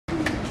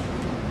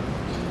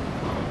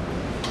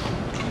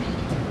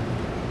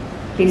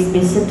Please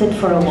be seated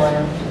for a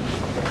while.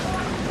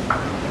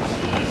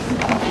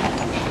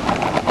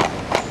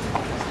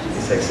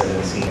 His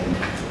Excellency,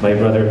 my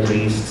brother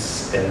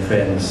priests and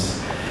friends,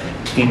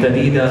 Tita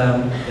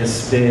Nida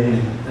has been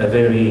a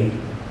very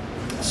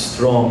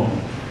strong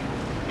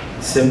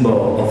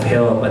symbol of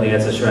help at the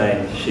EDSA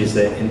Shrine. She's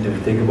the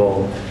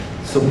indefatigable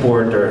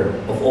supporter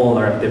of all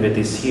our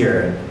activities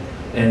here.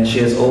 And she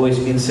has always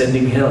been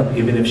sending help,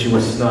 even if she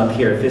was not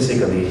here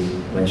physically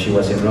when she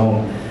was in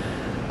Rome.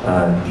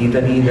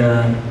 Tita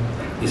Nida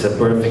is a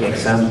perfect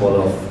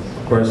example of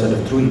a person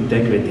of true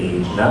integrity,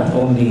 not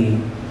only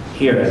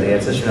here at the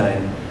EDSA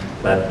Shrine,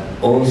 but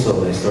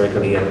also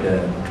historically at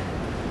the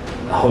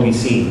Holy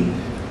See.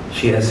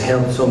 She has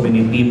helped so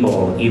many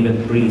people,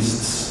 even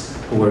priests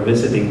who were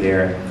visiting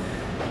there.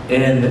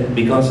 And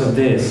because of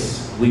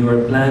this, we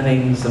were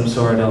planning some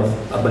sort of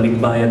a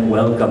balikbayan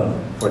welcome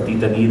for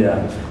Tita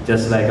Nida,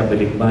 just like a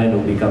balikbayan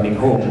will be coming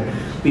home.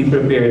 We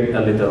prepared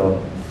a little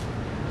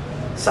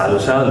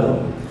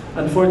salo-salo.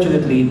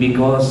 Unfortunately,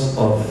 because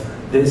of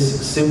this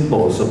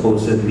simple,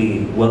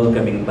 supposedly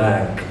welcoming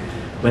back,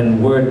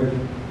 when word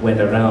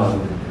went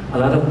around, a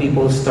lot of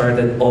people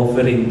started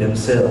offering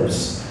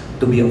themselves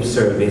to be of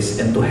service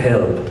and to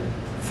help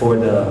for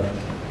the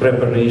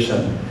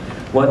preparation.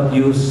 What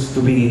used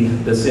to be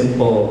the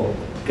simple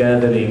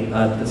gathering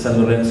at the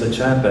San Lorenzo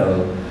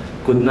Chapel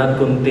could not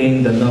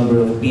contain the number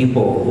of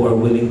people who are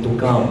willing to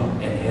come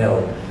and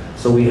help.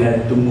 So we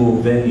had to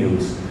move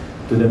venues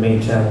to the main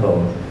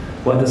chapel.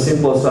 What a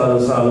simple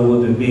salo-salo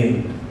would have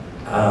been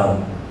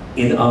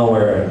in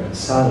our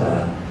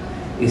sala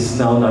is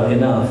now not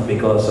enough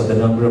because of the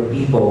number of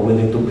people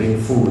willing to bring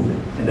food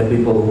and the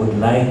people who would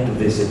like to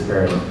visit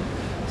her.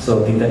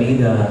 So Tita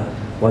Nida,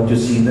 what you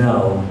see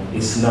now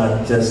is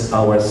not just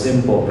our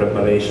simple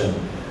preparation,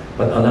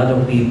 but a lot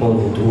of people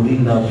who truly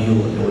love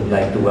you and would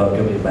like to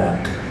welcome you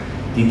back.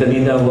 Tita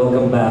Nida,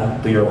 welcome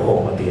back to your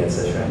home at the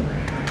EDSA Shrine.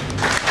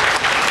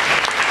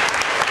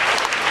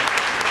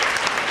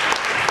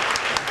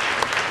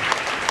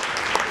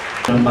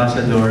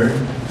 Ambassador,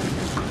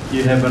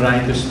 you have a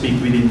right to speak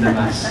within the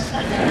Mass.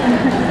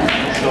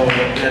 So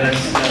let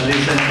us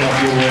listen to a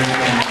few words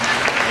from...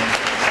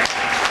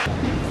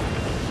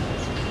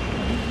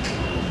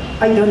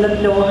 I do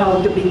not know how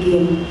to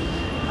begin.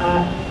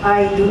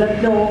 I do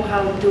not know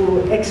how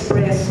to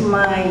express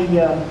my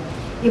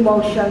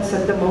emotions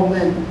at the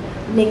moment.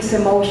 Mixed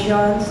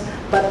emotions,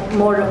 but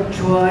more of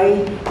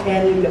joy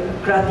and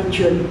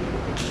gratitude.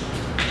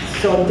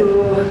 So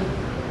to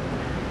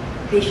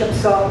Bishop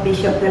Sok,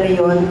 Bishop De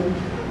Leon,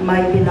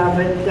 my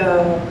beloved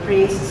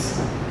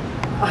priests,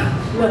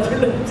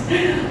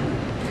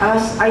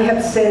 as I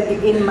have said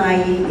in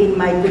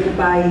my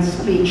goodbye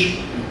speech,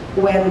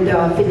 when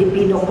the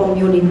Filipino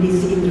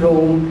communities in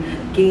Rome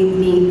gave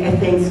me a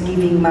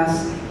Thanksgiving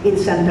Mass in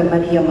Santa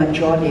Maria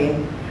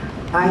Maggiore,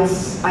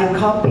 I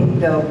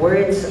copied the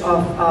words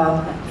of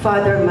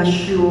Father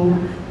Machu,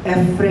 a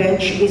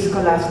French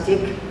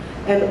scholastic,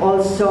 and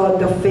also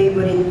the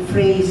favorite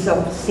phrase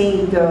of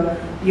Saint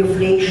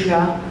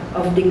Euphrasia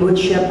of the Good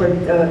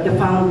Shepherd, the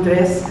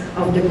foundress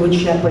of the Good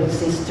Shepherd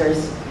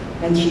Sisters.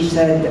 And she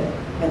said,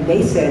 and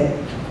they said,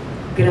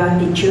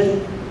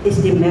 gratitude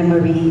is the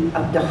memory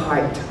of the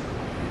heart.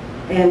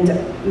 And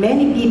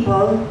many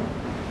people,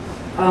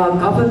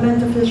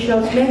 government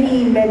officials,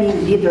 many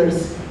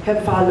leaders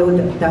have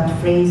followed that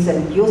phrase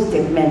and used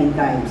it many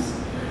times.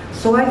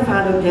 So I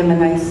followed them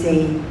and I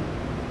say,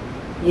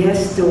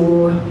 yes,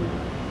 to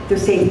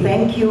say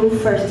thank you.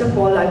 First of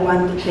all, I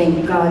want to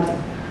thank God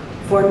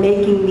for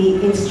making me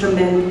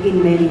instrument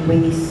in many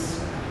ways,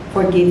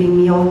 for giving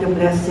me all the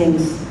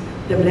blessings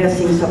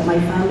of my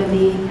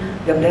family,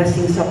 the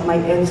blessings of my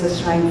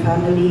EDSA Shrine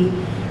family,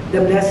 the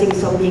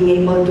blessings of being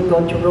able to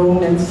go to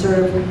Rome and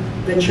serve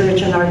the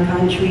church in our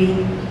country,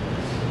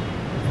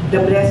 the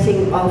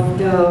blessing of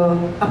the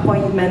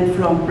appointment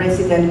from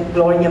President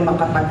Gloria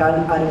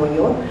Macapagal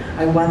Arroyo.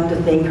 I want to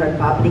thank her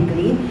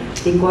publicly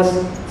because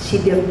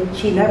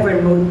she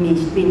never knew me.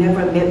 We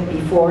never met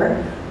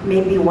before,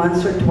 maybe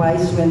once or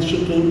twice when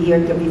she came here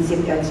to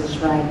visit EDSA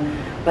Shrine.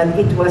 But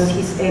it was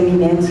His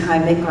Eminence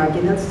Jaime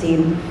Cardinal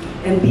Sin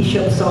and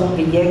Bishop Sok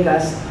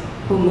Villegas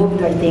who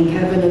moved, I think,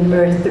 heaven and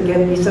earth to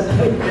get this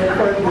appointment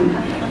for me.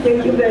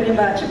 Thank you very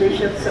much,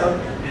 Bishop Sok.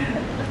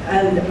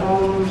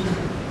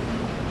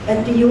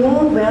 And to you,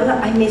 well,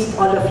 I missed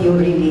all of you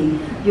really.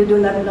 You do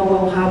not know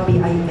how happy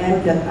I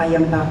am that I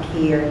am back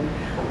here.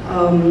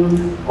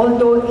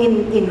 Although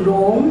in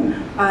Rome,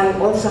 I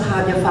also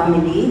had a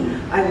family,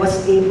 I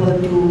was able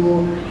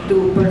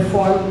to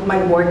perform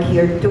my work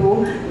here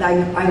too. Like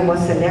I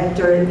was a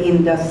lector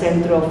in the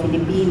Centro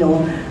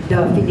Filipino,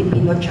 the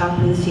Filipino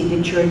chaplaincy,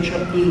 the Church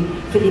of the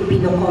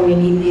Filipino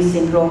Communities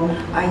in Rome.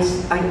 I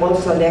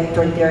also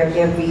lectured there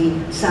every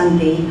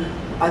Sunday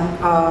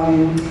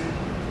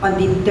on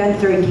the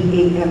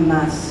 10:30 a.m.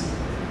 Mass.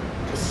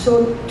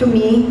 So to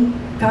me,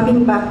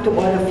 coming back to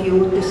all of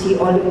you, to see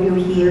all of you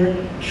here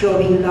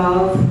showing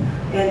love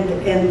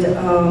and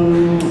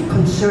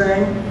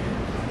concern,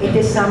 it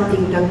is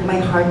something that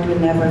my heart will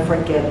never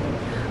forget.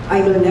 I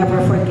will never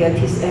forget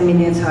His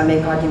Eminence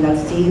Jaime Cardinal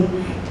Sin,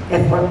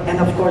 and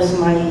of course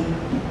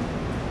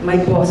my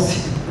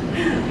boss,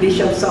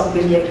 Bishop Soc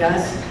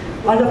Villegas,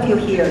 all of you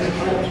here,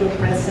 all of you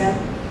present.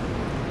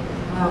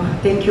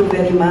 Thank you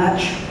very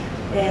much,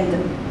 and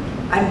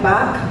I'm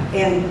back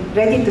and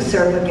ready to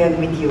serve again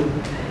with you.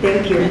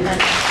 Thank you.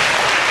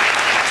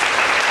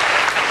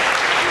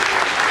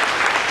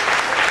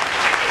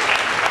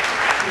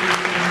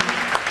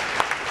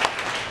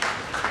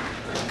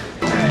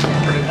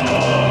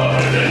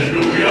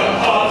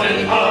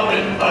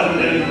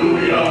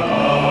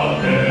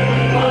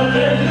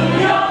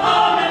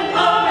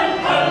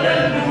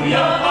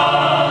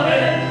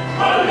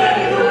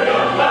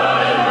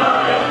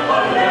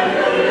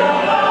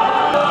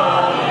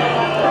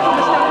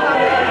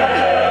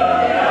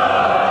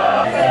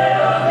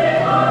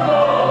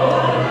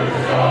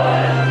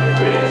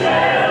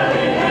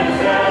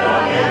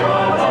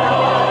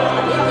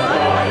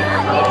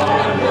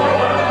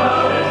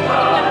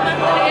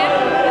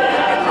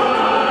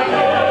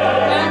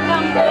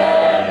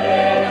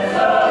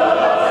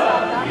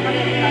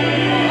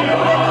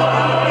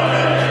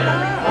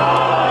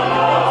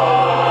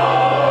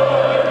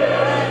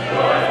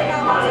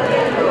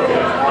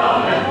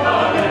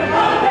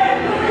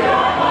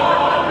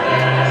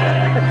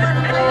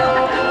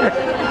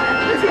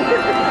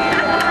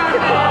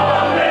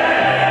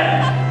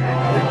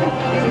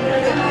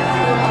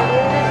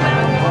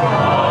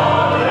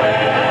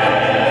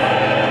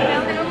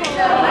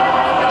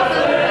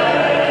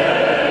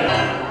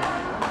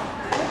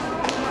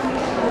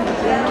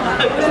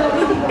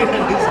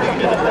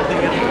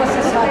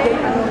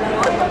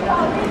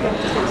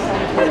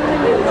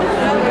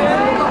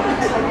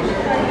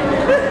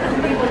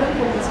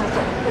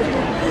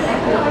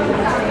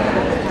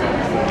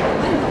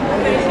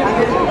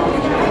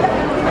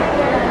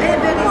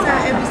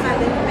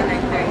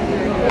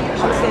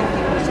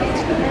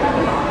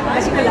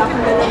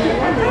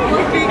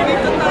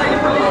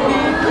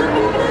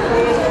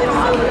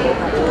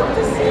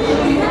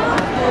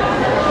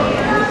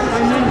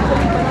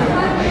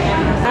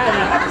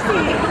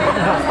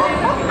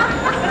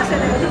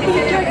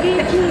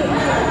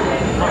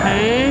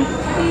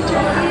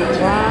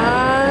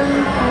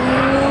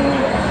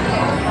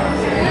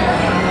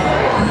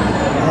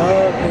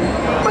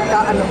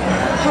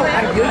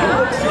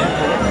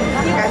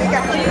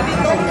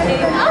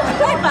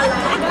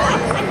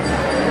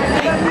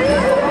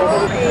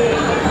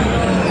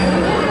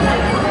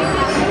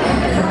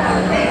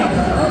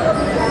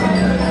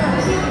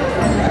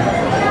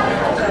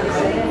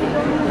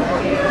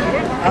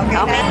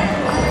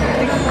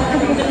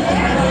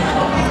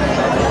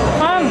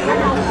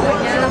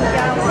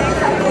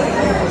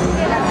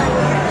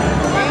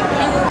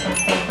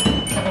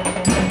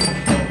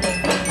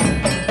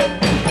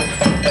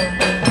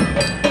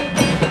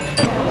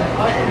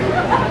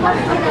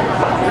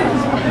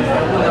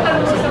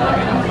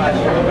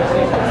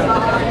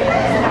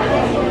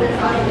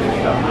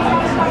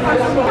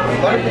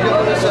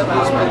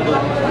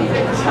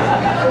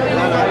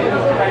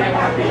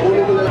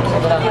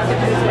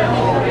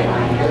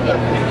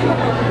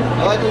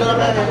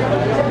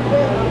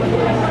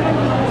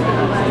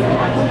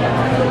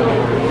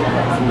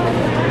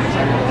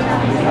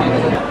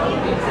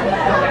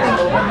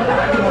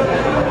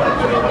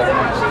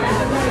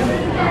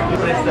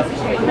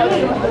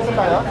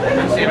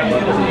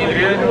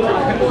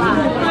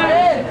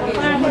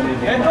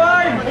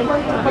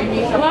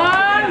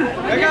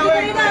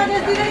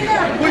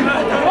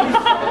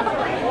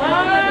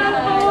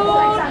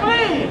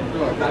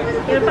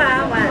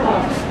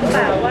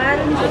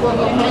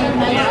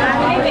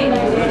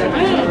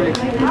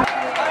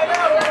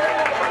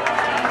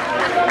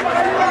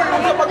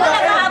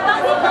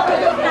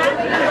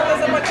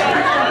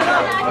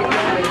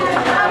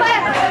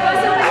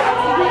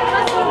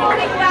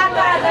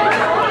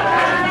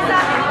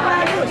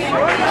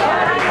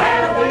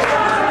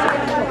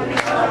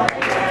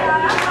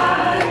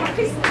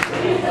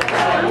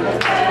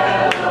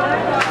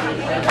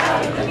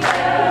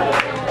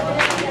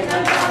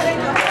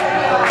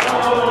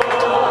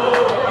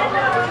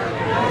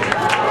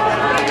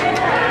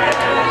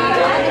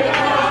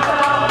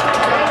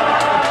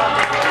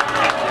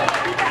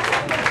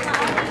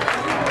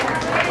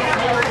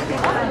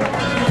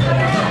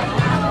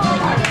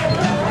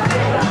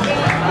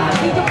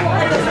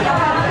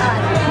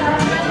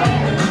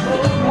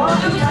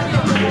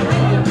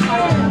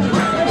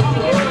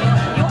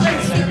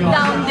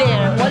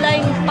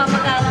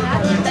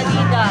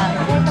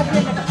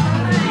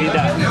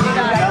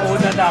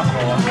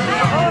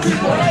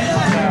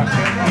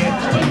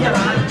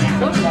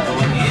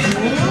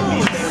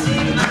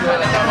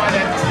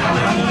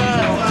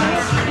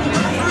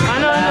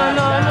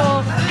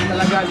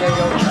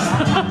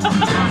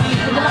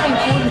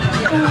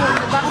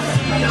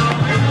 Ano?